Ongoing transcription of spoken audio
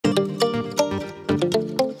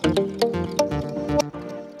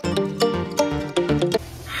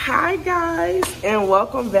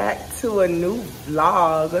welcome back to a new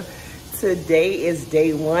vlog. Today is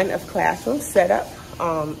day 1 of classroom setup.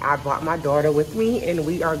 I brought my daughter with me and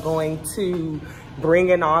we are going to bring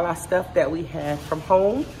in all our stuff that we have from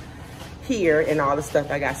home here and all the stuff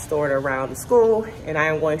I got stored around the school. And I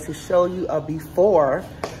am going to show you a before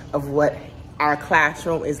of what our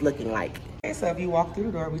classroom is looking like. Okay, so if you walk through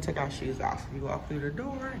the door, we took our shoes off. If you walk through the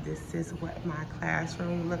door, this is what my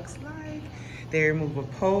classroom looks like. They removed a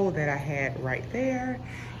pole that I had right there,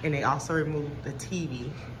 and they also removed the TV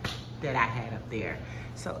that I had up there.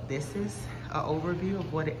 So this is an overview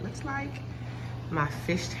of what it looks like. My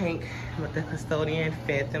fish tank, with the custodian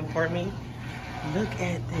fed them for me. Look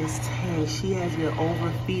at this tank. She has been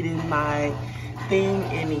overfeeding my thing.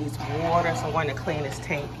 It needs water, so I want to clean this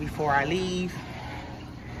tank before I leave.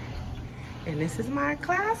 And this is my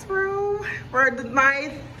classroom for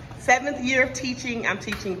my 7th year of teaching. I'm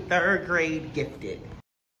teaching 3rd grade gifted.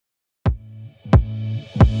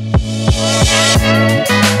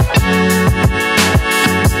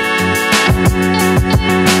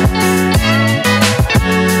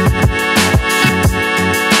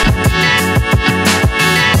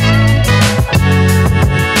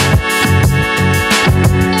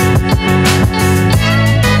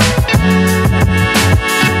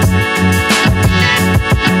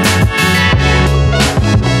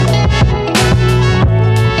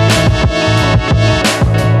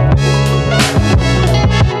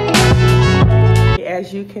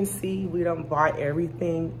 As you can see, we done bought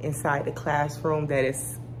everything inside the classroom that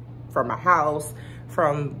is from my house,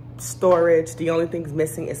 from storage. The only things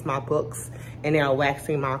missing is my books, and they are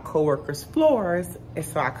waxing my co-workers' floors, and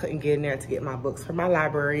so I couldn't get in there to get my books from my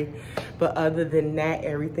library. But other than that,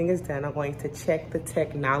 everything is done. I'm going to check the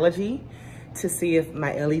technology to see if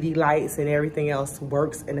my LED lights and everything else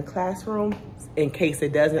works in the classroom. In case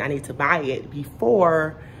it doesn't, I need to buy it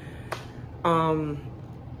before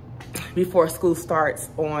school starts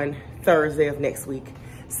on Thursday of next week.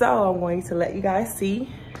 So I'm going to let you guys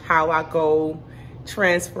see how I go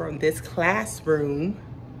transform this classroom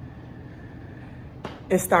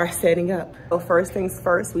and start setting up. So first things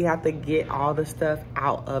first, we have to get all the stuff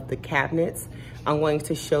out of the cabinets. I'm going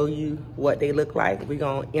to show you what they look like. We're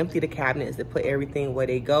gonna empty the cabinets to put everything where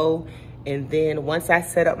they go. And then once I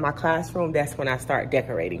set up my classroom, that's when I start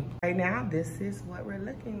decorating. Right now, this is what we're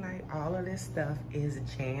looking like. All of this stuff is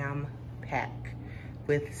jam-packed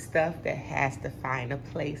with stuff that has to find a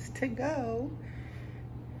place to go.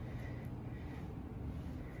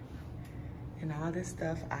 And all this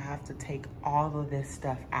stuff, I have to take all of this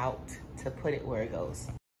stuff out to put it where it goes.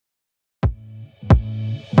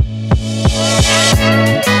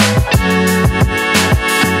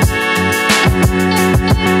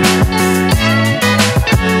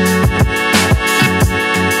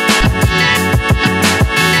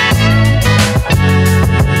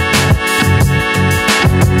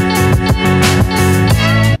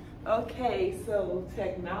 Okay, so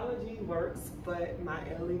technology works, but my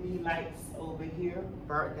LED lights over here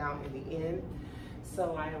burnt down in the end.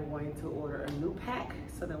 So I am going to order a new pack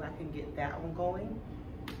so that I can get that one going.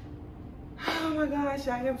 Oh my gosh,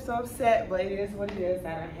 I am so upset, but it is what it is.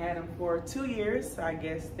 I done had them for 2 years, so I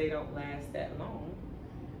guess they don't last that long.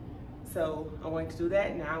 So I'm going to do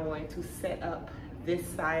that. Now I'm going to set up this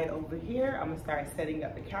side over here. I'm gonna start setting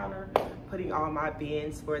up the counter, putting all my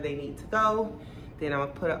bins where they need to go. Then I'm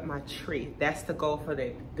gonna put up my tree. That's the goal for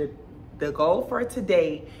the goal for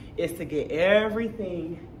today is to get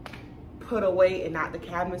everything put away and out the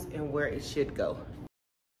cabinets and where it should go.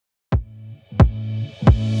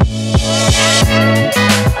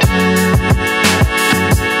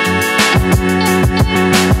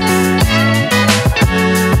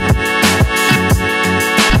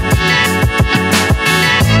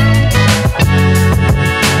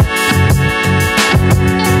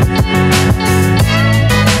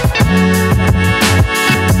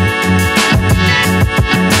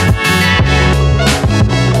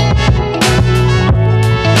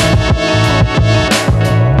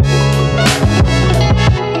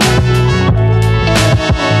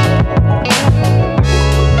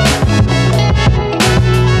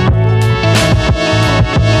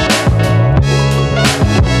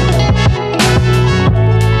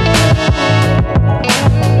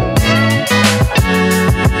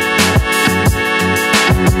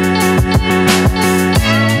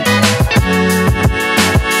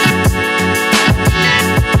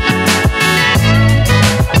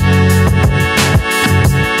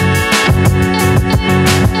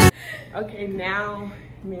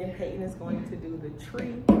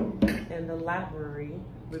 Library,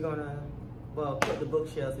 we're gonna, well, put the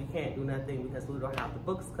bookshelves. We can't do nothing because we don't have the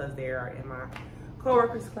books because they are in my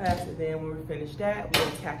co-workers class, and then when we finish that,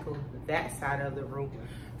 we'll tackle that side of the room.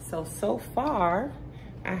 So far,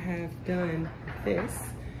 I have done this.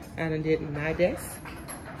 I done did my desk,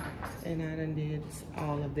 and I done did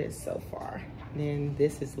all of this so far. Then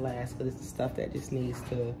this is last, but it's the stuff that just needs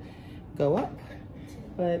to go up.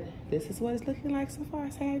 But this is what it's looking like so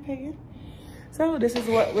far. Say hi, Peyton. So this is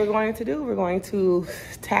what we're going to do. We're going to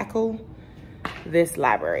tackle this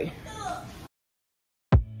library.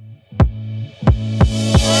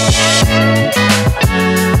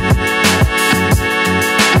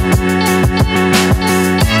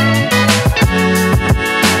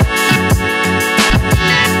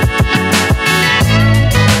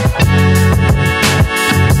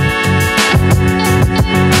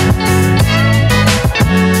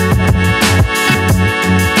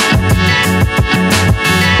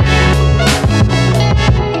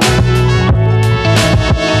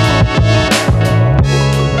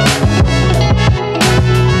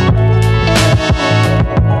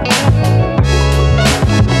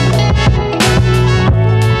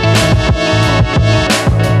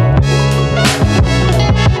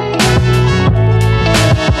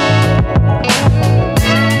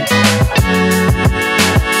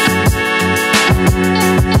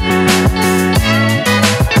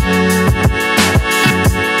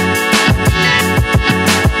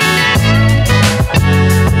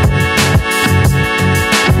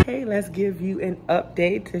 Let's give you an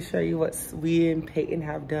update to show you what we and Peyton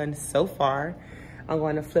have done so far. I'm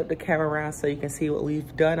going to flip the camera around so you can see what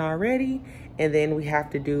we've done already, and then we have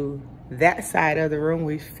to do that side of the room.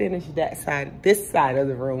 We finished that side, this side of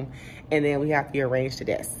the room, and then we have to arrange the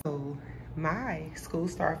desk. So my school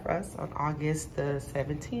starts for us on August the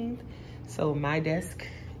 17th. So my desk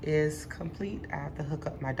is complete. I have to hook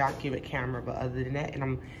up my document camera, but other than that, and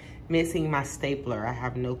I'm missing my stapler. I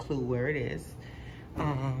have no clue where it is.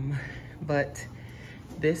 But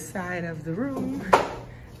this side of the room,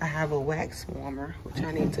 I have a wax warmer, which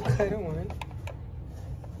I need to cut on.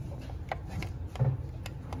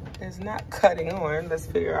 It's not cutting on. Let's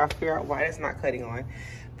figure out why it's not cutting on.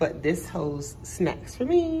 But this holds snacks for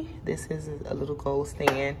me. This is a little gold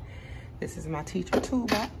stand. This is my teacher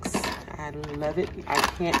toolbox. I love it. I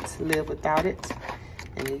can't live without it.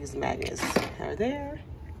 And these magnets are there.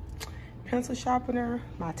 Pencil sharpener,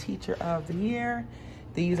 my teacher of the year.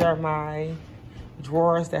 These are my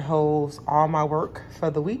drawers that holds all my work for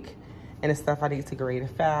the week and the stuff I need to grade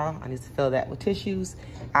and file. I need to fill that with tissues.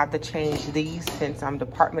 I have to change these since I'm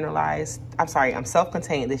departmentalized. I'm sorry, I'm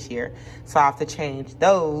self-contained this year. So I have to change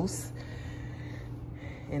those.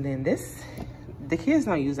 And then this, the kids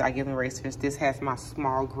don't use it, I give them erasers. This has my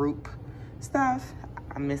small group stuff.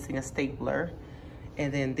 I'm missing a stapler.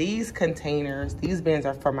 And then these containers, these bins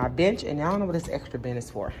are for my bench, and I don't know what this extra bin is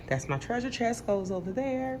for. That's my treasure chest, goes over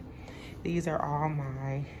there. These are all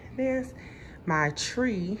my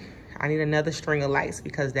tree. I need another string of lights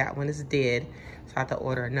because that one is dead. So I have to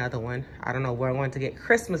order another one. I don't know where I want to get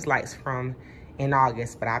Christmas lights from in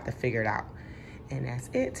August, but I have to figure it out. And that's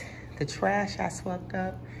it. The trash I swept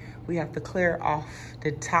up. We have to clear off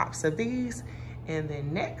the tops of these. And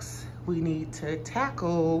then next, we need to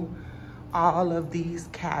tackle all of these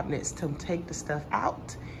cabinets to take the stuff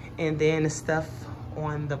out, and then the stuff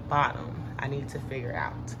on the bottom I need to figure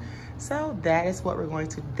out. So that is what we're going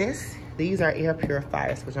to these are air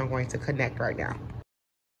purifiers, which I'm going to connect right now.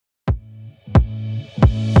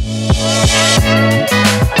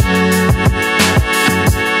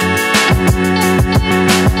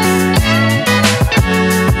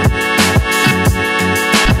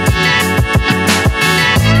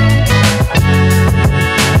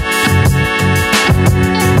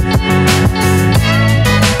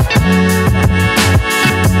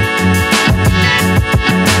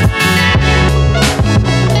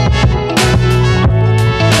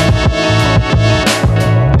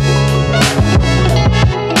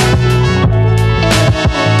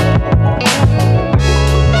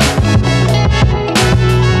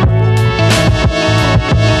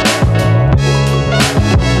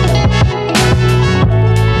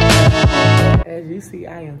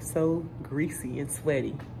 So greasy and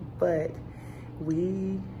sweaty, but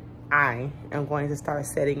I am going to start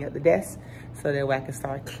setting up the desk so that way I can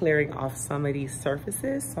start clearing off some of these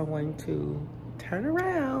surfaces. So I'm going to turn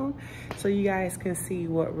around so you guys can see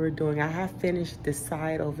what we're doing. I have finished this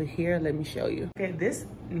side over here. Let me show you. Okay, this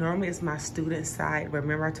normally is my student side.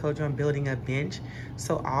 Remember I told you I'm building a bench,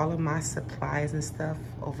 so all of my supplies and stuff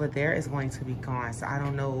over there is going to be gone. So I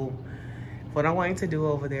don't know what I'm going to do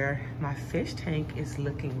over there. My fish tank is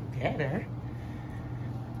looking better.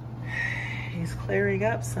 He's clearing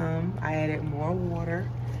up some. I added more water.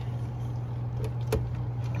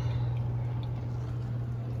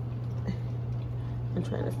 I'm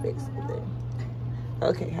trying to fix it.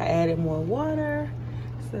 Okay, I added more water.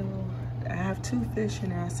 So I have 2 fish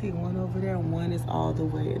and I see one over there. One is all the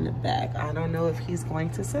way in the back. I don't know if he's going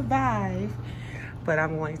to survive, but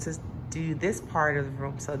I'm going to do this part of the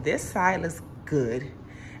room. So this side looks good.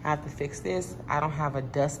 I have to fix this. I don't have a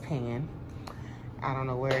dustpan. I don't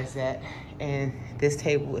know where it's at. And this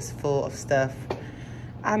table is full of stuff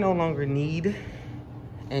I no longer need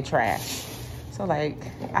and trash. So like,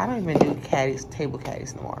 I don't even do table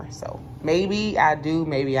caddies no more. So maybe I do,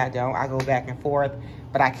 maybe I don't. I go back and forth,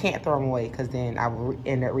 but I can't throw them away because then I will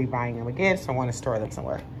end up rebuying them again. So I want to store them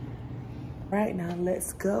somewhere. All right, now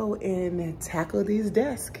let's go and tackle these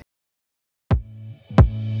desks.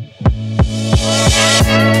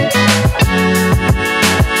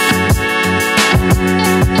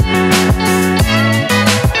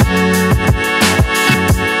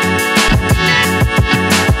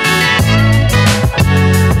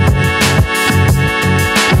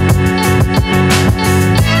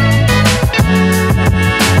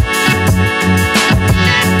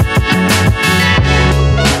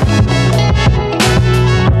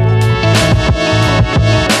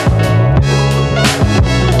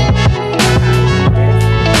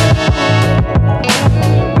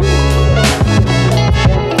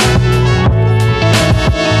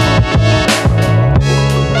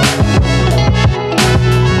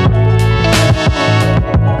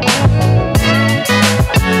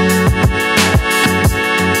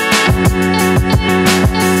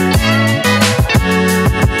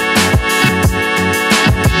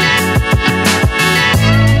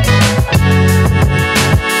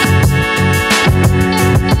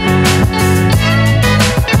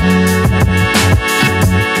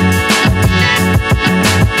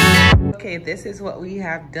 This is what we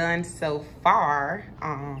have done so far.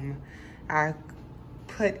 I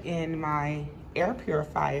put in my air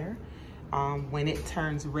purifier. When it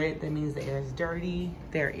turns red, that means the air is dirty.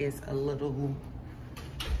 There is a little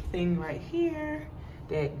thing right here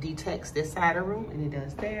that detects this side of the room, and it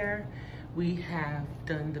does there. We have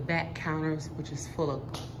done the back counters, which is full of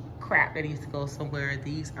crap that needs to go somewhere.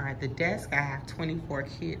 These are at the desk. I have 24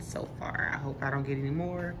 kids so far. I hope I don't get any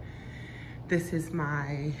more. This is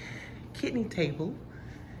my kidney table,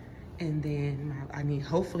 and then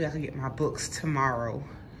hopefully I can get my books tomorrow.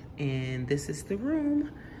 And this is the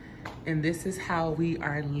room, and this is how we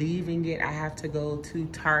are leaving it. I have to go to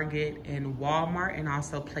Target and Walmart and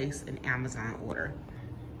also place an Amazon order.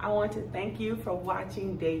 I want to thank you for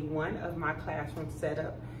watching day 1 of my classroom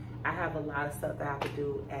setup. I have a lot of stuff that I have to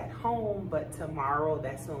do at home, but tomorrow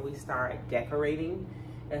that's when we start decorating,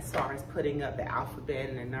 as far as putting up the alphabet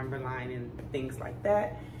and the number line and things like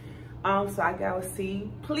that. So I gotta see,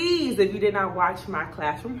 please, if you did not watch my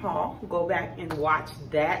classroom haul, go back and watch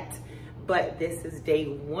that. But this is day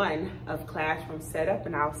 1 of classroom setup,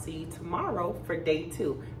 and I'll see you tomorrow for day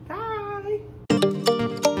 2. Bye.